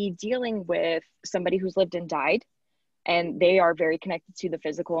could be dealing with somebody who's lived and died and they are very connected to the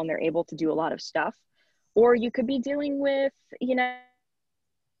physical and they're able to do a lot of stuff. Or you could be dealing with, you know.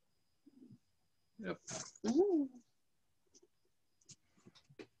 Yep.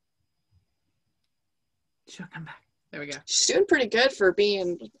 She'll come back. There we go. She's doing pretty good for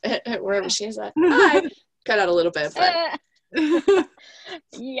being wherever she is at. Hi. Cut out a little bit, but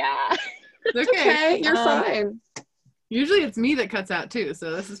yeah. It's okay. You're fine. Usually it's me that cuts out too,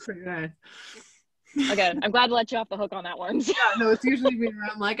 so this is pretty nice. Okay, I'm glad to let you off the hook on that one. Yeah, no, it's usually me where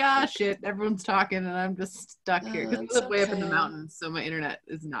I'm like, shit, everyone's talking and I'm just stuck here because we live way up in the mountains, so my internet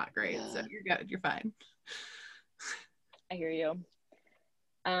is not great. Yeah. So you're good, you're fine. I hear you.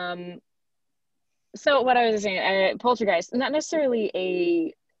 So what I was saying, poltergeist, not necessarily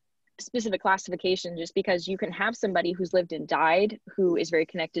a specific classification, just because you can have somebody who's lived and died who is very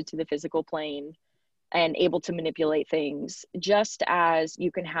connected to the physical plane and able to manipulate things, just as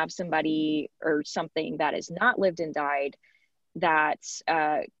you can have somebody or something that is not lived and died that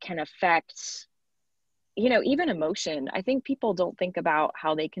can affect, you know, even emotion. I think people don't think about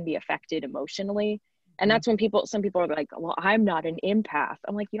how they can be affected emotionally. And that's when some people are like, well, I'm not an empath.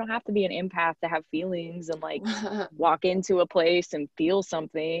 I'm like, you don't have to be an empath to have feelings and like walk into a place and feel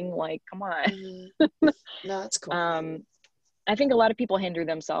something. Like, come on. No, that's cool. I think a lot of people hinder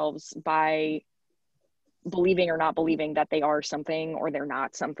themselves by believing or not believing that they are something or they're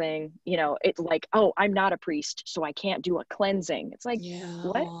not something. You know, it's like, oh, I'm not a priest, so I can't do a cleansing. It's like,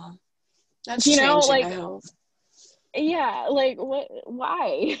 what? That's you know, changing, like, I hope. Yeah, like what?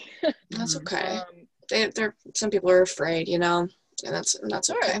 Why? That's okay. They're some people are afraid, you know, and that's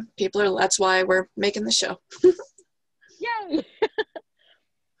okay. That's why we're making the show. Yeah.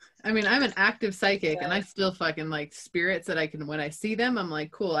 I mean, I'm an active psychic and I still fucking like spirits that I can, when I see them, I'm like,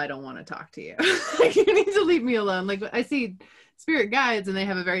 cool, I don't want to talk to you. Like, you need to leave me alone. Like, I see spirit guides and they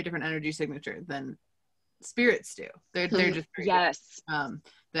have a very different energy signature than spirits do. They're just very different.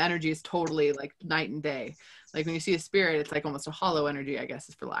 The energy is totally like night and day. Like when you see a spirit, it's like almost a hollow energy, I guess,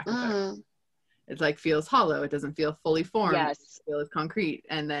 is for lack of better. It like feels hollow. It doesn't feel fully formed. It feels concrete.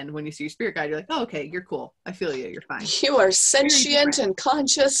 And then when you see your spirit guide, you're like, oh, okay, you're cool. I feel you. You're fine. You are sentient and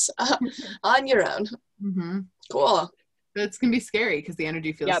conscious on your own. Mm-hmm. Cool. It's going to be scary because the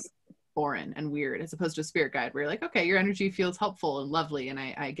energy feels foreign and weird, as opposed to a spirit guide where you're like, okay, your energy feels helpful and lovely. And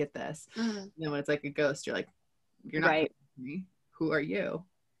I get this. And then when it's like a ghost, you're like, you're not me. Who are you?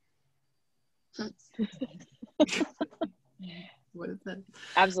 What is it?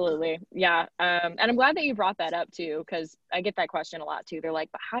 Absolutely. Yeah. And I'm glad that you brought that up too, because I get that question a lot too. They're like,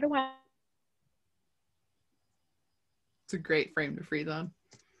 but how do I? It's a great frame to freeze on.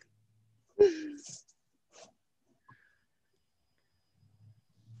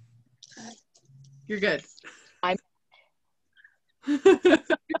 You're good.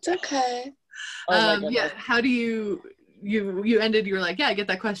 It's okay. Oh my Yeah. How do you ended, you were like, yeah, I get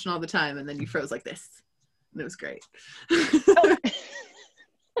that question all the time. And then you froze like this. And it was great.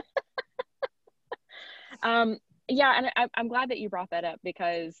 Yeah, and I'm glad that you brought that up,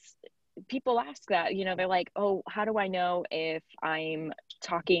 because people ask that, you know, they're like, oh, how do I know if I'm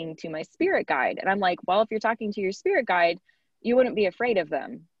talking to my spirit guide? And I'm like, well, if you're talking to your spirit guide, you wouldn't be afraid of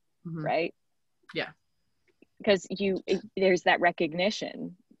them, right? Yeah. Because there's that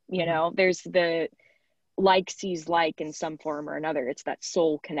recognition, you know, there's the like sees like in some form or another. It's that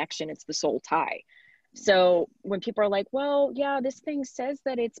soul connection. It's the soul tie. So when people are like, well, yeah, this thing says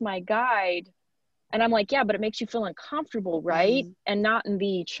that it's my guide. And I'm like, yeah, but it makes you feel uncomfortable, right? And not in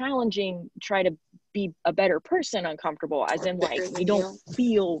the challenging, try to be a better person uncomfortable, as in like, you don't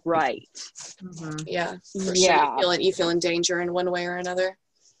feel right. Yeah, for sure. You feel in danger in one way or another.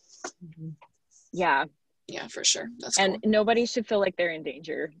 Yeah. Yeah, for sure. That's and cool. Nobody should feel like they're in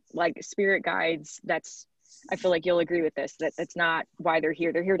danger. Like spirit guides, I feel like you'll agree with this, that's not why they're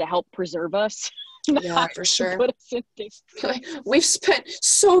here. They're here to help preserve us. Yeah, for sure. Put us in danger. We've spent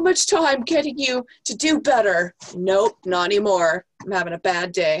so much time getting you to do better. Nope, not anymore. I'm having a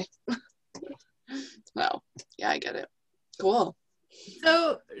bad day. Well, yeah, I get it. Cool.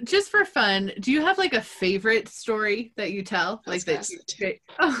 So, just for fun, do you have like a favorite story that you tell? Like that?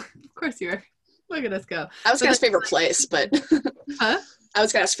 Oh, of course you are. Look at us go. I was gonna ask favorite place, but huh? I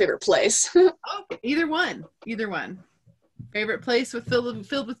was gonna ask favorite place. Oh, either one. Favorite place filled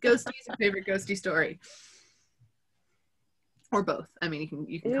with ghosties, or favorite ghosty story, or both. I mean,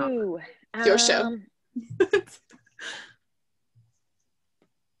 you can Ooh, your show.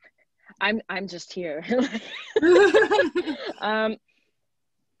 I'm just here.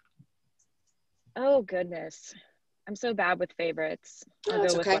 Oh goodness, I'm so bad with favorites. I'll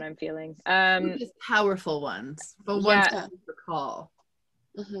go with what I'm feeling. Just powerful ones, but ones that you recall.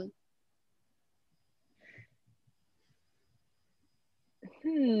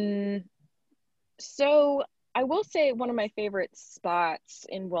 So I will say one of my favorite spots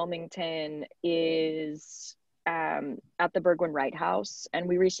in Wilmington is at the Bergwin Wright House. And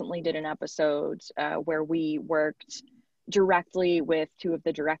we recently did an episode where we worked directly with two of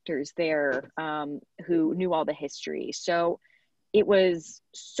the directors there who knew all the history. So it was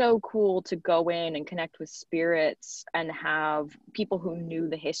so cool to go in and connect with spirits and have people who knew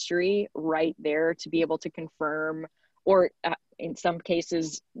the history right there to be able to confirm, or in some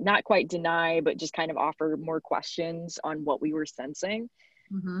cases, not quite deny, but just kind of offer more questions on what we were sensing.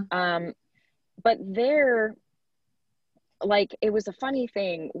 But there, like, it was a funny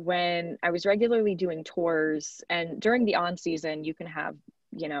thing when I was regularly doing tours, and during the on season, you can have,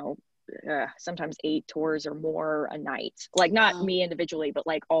 you know, sometimes 8 tours or more a night. Like not me individually, but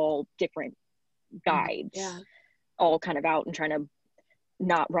like all different guides, all kind of out and trying to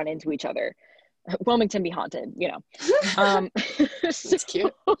not run into each other. Wilmington be haunted, you know. That's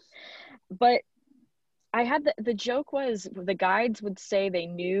cute. But I had the joke was the guides would say they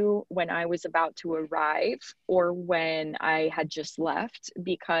knew when I was about to arrive or when I had just left,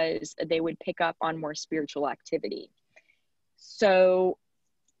 because they would pick up on more spiritual activity. So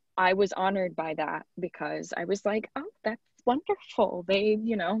I was honored by that, because I was like, oh, that's wonderful. They,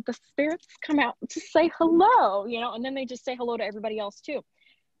 you know, the spirits come out to say hello, you know, and then they just say hello to everybody else too.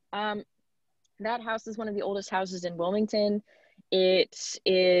 That house is one of the oldest houses in Wilmington. It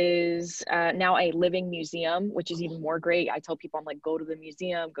is now a living museum, which is even more great. I tell people, I'm like, go to the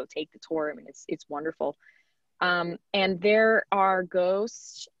museum, go take the tour. I mean, it's wonderful. And there are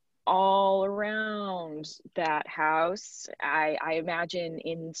ghosts all around that house. I imagine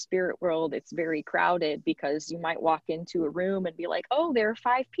in spirit world, it's very crowded, because you might walk into a room and be like, oh, there are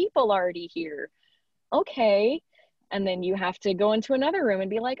 5 people already here. Okay. And then you have to go into another room and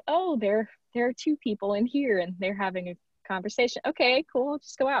be like, oh, there are 2 people in here and they're having a conversation. Okay, cool.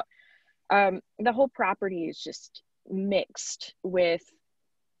 Just go out. The whole property is just mixed with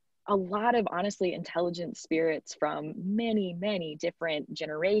a lot of honestly intelligent spirits from many, many different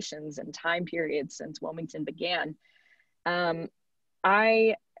generations and time periods since Wilmington began.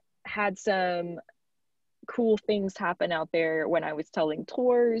 I had some cool things happen out there when I was telling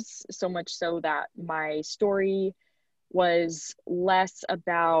tours, so much so that my story was less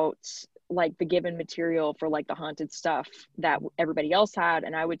about like the given material for like the haunted stuff that everybody else had,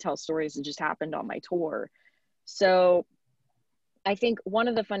 and I would tell stories that just happened on my tour. So I think one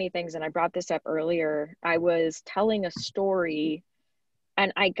of the funny things, and I brought this up earlier, I was telling a story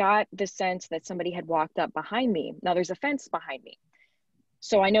and I got the sense that somebody had walked up behind me. Now there's a fence behind me.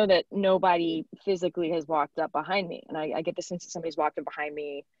 So I know that nobody physically has walked up behind me. And I get the sense that somebody's walked up behind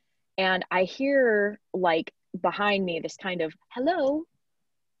me. And I hear like behind me this kind of hello.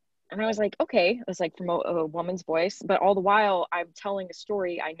 And I was like, okay, it was like from a woman's voice, but all the while I'm telling a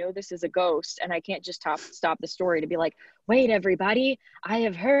story. I know this is a ghost, and I can't just stop the story to be like, wait, everybody, I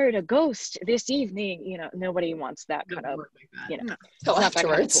have heard a ghost this evening. You know, nobody wants that kind of, you know, So not that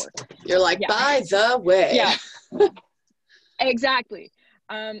kind of afterwards, tour. you're like, Yeah. by the way. Yeah, exactly.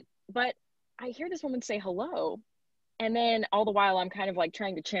 But I hear this woman say hello. And then all the while I'm kind of like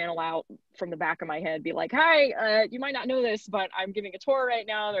trying to channel out from the back of my head, be like, hi, you might not know this, but I'm giving a tour right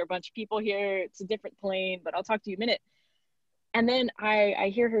now. There are a bunch of people here. It's a different plane, but I'll talk to you in a minute. And then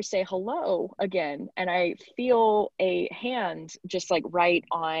I hear her say hello again. And I feel a hand just like right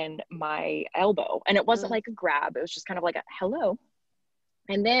on my elbow. And it wasn't like a grab. It was just kind of like a hello.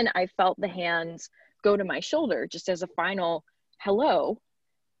 And then I felt the hands go to my shoulder just as a final hello.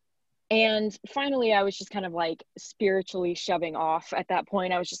 And finally, I was just kind of like spiritually shoving off at that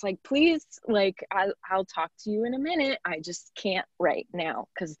point. I was just like, please, like, I'll talk to you in a minute. I just can't right now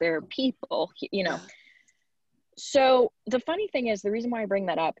because there are people, you know. So the funny thing is, the reason why I bring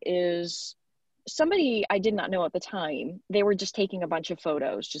that up is somebody I did not know at the time, they were just taking a bunch of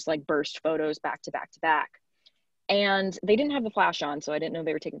photos, just like burst photos back to back to back. And they didn't have the flash on, so I didn't know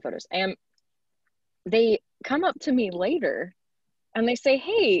they were taking photos. And they come up to me later and they say,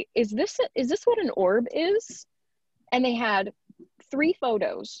 hey, is this what an orb is? And they had 3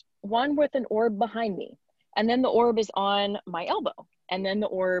 photos, one with an orb behind me, and then the orb is on my elbow, and then the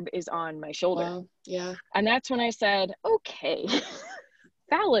orb is on my shoulder. Wow. Yeah. And that's when I said, okay,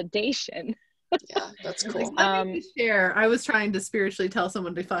 validation. Yeah, that's cool. Let me share. I was trying to spiritually tell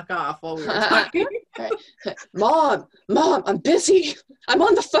someone to fuck off while we were talking. Mom, I'm busy. I'm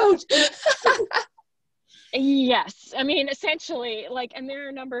on the phone. Yes. I mean, essentially, like, and there are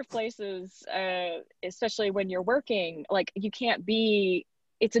a number of places, especially when you're working, like you can't be,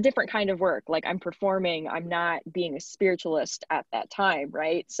 it's a different kind of work. Like I'm performing, I'm not being a spiritualist at that time.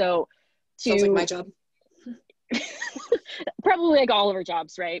 Right. So sounds like my job. Probably like all of our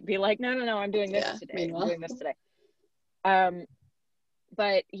jobs, right? Be like, no, I'm doing this today. Meanwhile. I'm doing this today.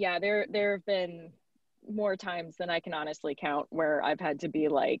 But yeah, there have been more times than I can honestly count where I've had to be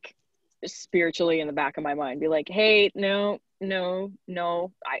like spiritually in the back of my mind, be like, hey, no,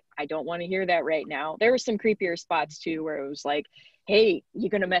 I don't want to hear that right now. There were some creepier spots too where it was like, hey, you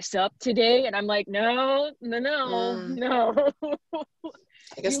gonna mess up today? And I'm like, no.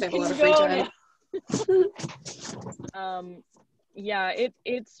 I guess they have a lot of free time. Yeah,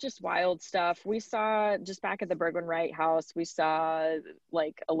 it's just wild stuff. We saw just back at the Bergwin Wright house, we saw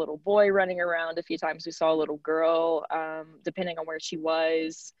like a little boy running around a few times. We saw a little girl, depending on where she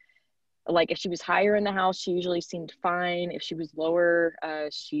was. Like if she was higher in the house, she usually seemed fine. If she was lower,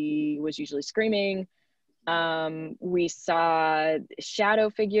 she was usually screaming. We saw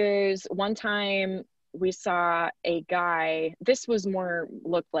shadow figures. One time we saw a guy, this was more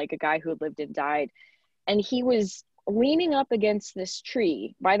looked like a guy who had lived and died, and he was leaning up against this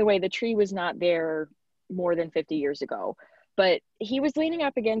tree. By the way, the tree was not there more than 50 years ago, but he was leaning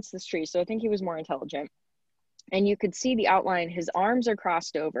up against this tree, so I think he was more intelligent. And you could see the outline. His arms are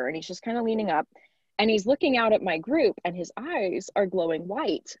crossed over and he's just kind of leaning up, and he's looking out at my group, and his eyes are glowing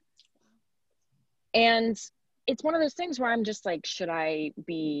white. And it's one of those things where I'm just like, should I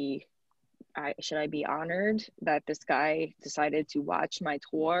be honored that this guy decided to watch my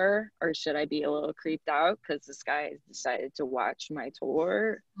tour, or should I be a little creeped out because this guy decided to watch my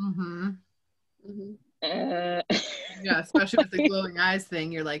tour? Yeah, especially with the glowing eyes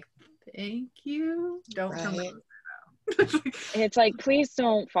thing, you're like, thank you, don't come out. It's like, please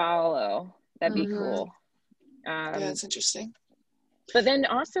don't follow, that'd be cool. Yeah, it's interesting. But then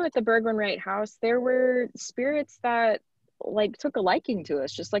also at the Bergwin Wright house, there were spirits that like took a liking to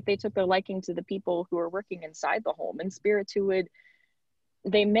us, just like they took a liking to the people who were working inside the home, and spirits who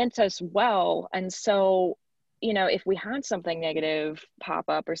they meant us well. And so, you know, if we had something negative pop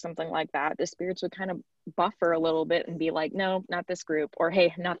up or something like that, the spirits would kind of buffer a little bit and be like, no, not this group, or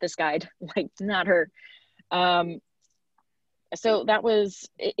hey, not this guide, like not her. So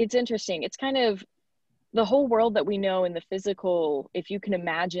it's interesting. It's kind of the whole world that we know in the physical, if you can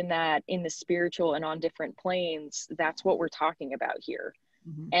imagine that in the spiritual and on different planes, that's what we're talking about here.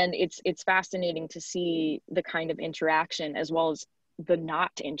 And it's fascinating to see the kind of interaction as well as the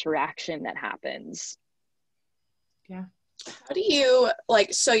not interaction that happens. Yeah. How do you,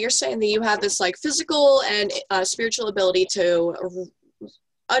 like, so you're saying that you have this like physical and spiritual ability to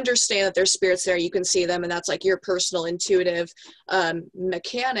understand that there's spirits there, you can see them, and that's like your personal intuitive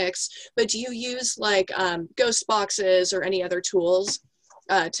mechanics, but do you use like ghost boxes or any other tools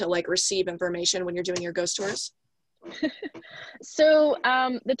to like receive information when you're doing your ghost tours? So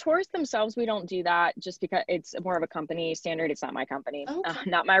the tours themselves, we don't do that just because it's more of a company standard. It's not my company, Okay.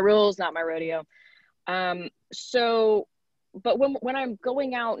 not my rules, not my rodeo. So, but when I'm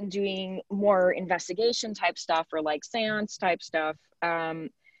going out and doing more investigation type stuff or like seance type stuff,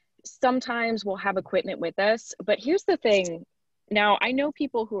 sometimes we'll have equipment with us. But here's the thing. Now, I know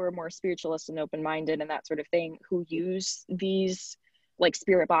people who are more spiritualist and open-minded and that sort of thing who use these like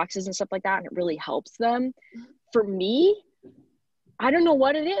spirit boxes and stuff like that, and it really helps them. For me, I don't know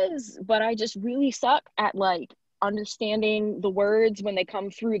what it is, but I just really suck at like understanding the words when they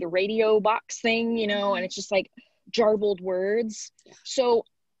come through the radio box thing, you know, and it's just like jarbled words. So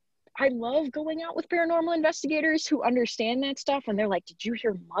I love going out with paranormal investigators who understand that stuff, and they're like, did you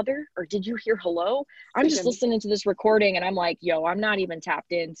hear mother or did you hear hello? I'm just listening to this recording and I'm like, yo, I'm not even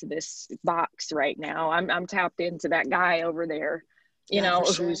tapped into this box right now. I'm tapped into that guy over there, you know,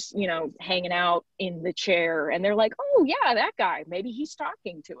 who's, you know, hanging out in the chair, and they're like, oh yeah, that guy, maybe he's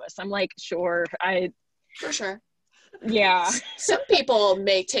talking to us. I'm like, sure. For sure. Yeah. Some people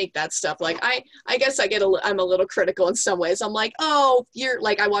may take that stuff like I guess I'm a little critical in some ways. I'm like, oh, you're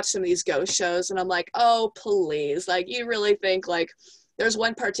like, I watch some of these ghost shows and I'm like, oh please, like you really think like there's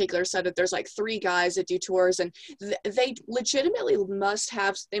one particular set that there's like 3 guys that do tours, and they legitimately must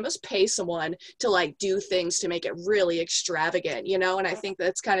pay someone to like do things to make it really extravagant, you know? And I think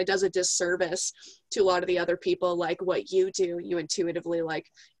that's kind of does a disservice to a lot of the other people, like what you do. You intuitively like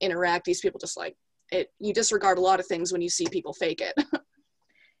interact. These people just like, you disregard a lot of things when you see people fake it.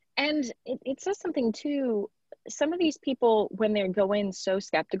 And it says something too. Some of these people, when they go in so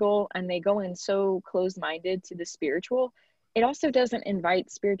skeptical and they go in so closed-minded to the spiritual, it also doesn't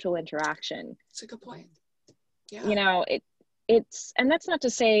invite spiritual interaction. That's a good point. Yeah. You know, it's, and that's not to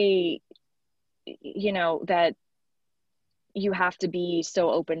say, you know, that you have to be so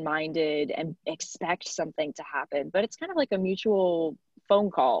open-minded and expect something to happen, but it's kind of like a mutual phone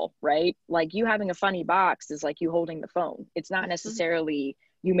call, right? Like you having a funny box is like you holding the phone. It's not necessarily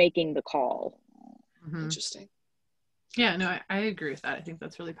you making the call. Interesting. Yeah, no, I agree with that. I think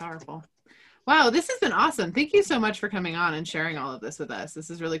that's really powerful. Wow, this has been awesome. Thank you so much for coming on and sharing all of this with us. This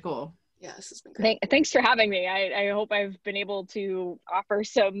is really cool. Yeah, this has been great. Thanks for having me. I hope I've been able to offer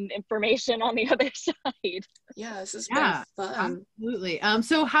some information on the other side. Yeah, this has been fun. Absolutely.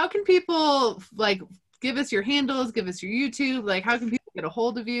 So how can people like give us your handles, give us your YouTube, like how can people get a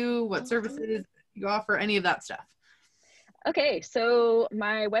hold of you, what services you offer, any of that stuff? Okay, so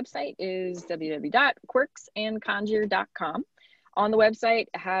my website is www.quirksandconjure.com. On the website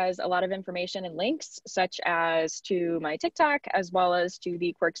has a lot of information and links, such as to my TikTok, as well as to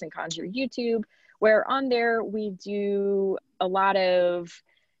the Quirks and Conjure YouTube, where on there we do a lot of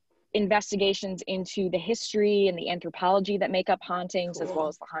investigations into the history and the anthropology that make up hauntings, as well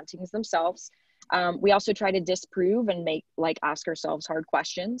as the hauntings themselves. We also try to disprove and ask ourselves hard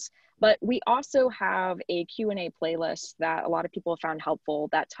questions, but we also have a Q&A playlist that a lot of people have found helpful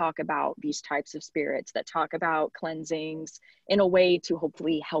that talk about these types of spirits, that talk about cleansings in a way to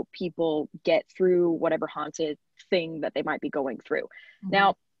hopefully help people get through whatever haunted thing that they might be going through.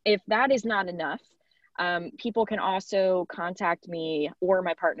 Now, if that is not enough, people can also contact me or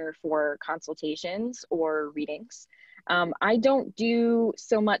my partner for consultations or readings. I don't do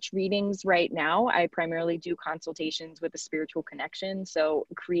so much readings right now. I primarily do consultations with a spiritual connection. So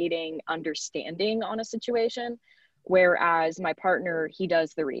creating understanding on a situation, whereas my partner, he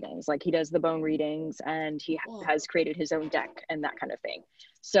does the readings, like he does the bone readings, and he has created his own deck and that kind of thing.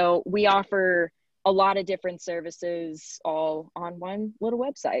 So we offer a lot of different services all on one little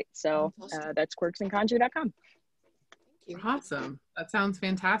website. So that's quirksandconjure.com. Awesome. That sounds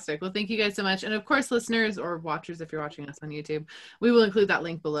fantastic. Well, thank you guys so much. And of course, listeners or watchers, if you're watching us on YouTube, we will include that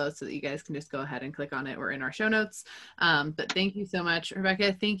link below so that you guys can just go ahead and click on it. We're in our show notes. But thank you so much,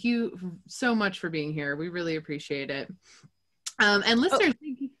 Rebecca. Thank you so much for being here. We really appreciate it. And listeners,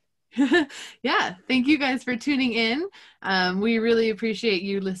 thank you. Yeah, thank you guys for tuning in. We really appreciate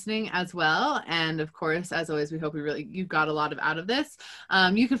you listening as well, and of course, as always, we hope you got a lot out of this.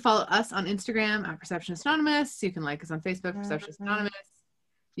 You can follow us on Instagram at Perceptionist Anonymous. You can like us on Facebook, Perceptionist Anonymous.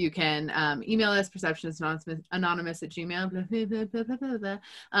 You can email us perceptionistanonymous@gmail.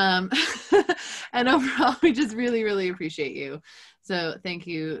 And overall, we just really, really appreciate you. So thank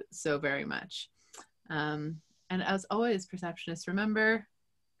you so very much. And as always, Perceptionists, remember.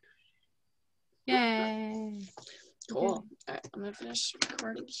 Yay. Cool. I'm gonna finish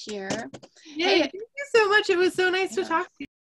recording here. Yay, thank you so much. It was so nice to Yeah. talk to you.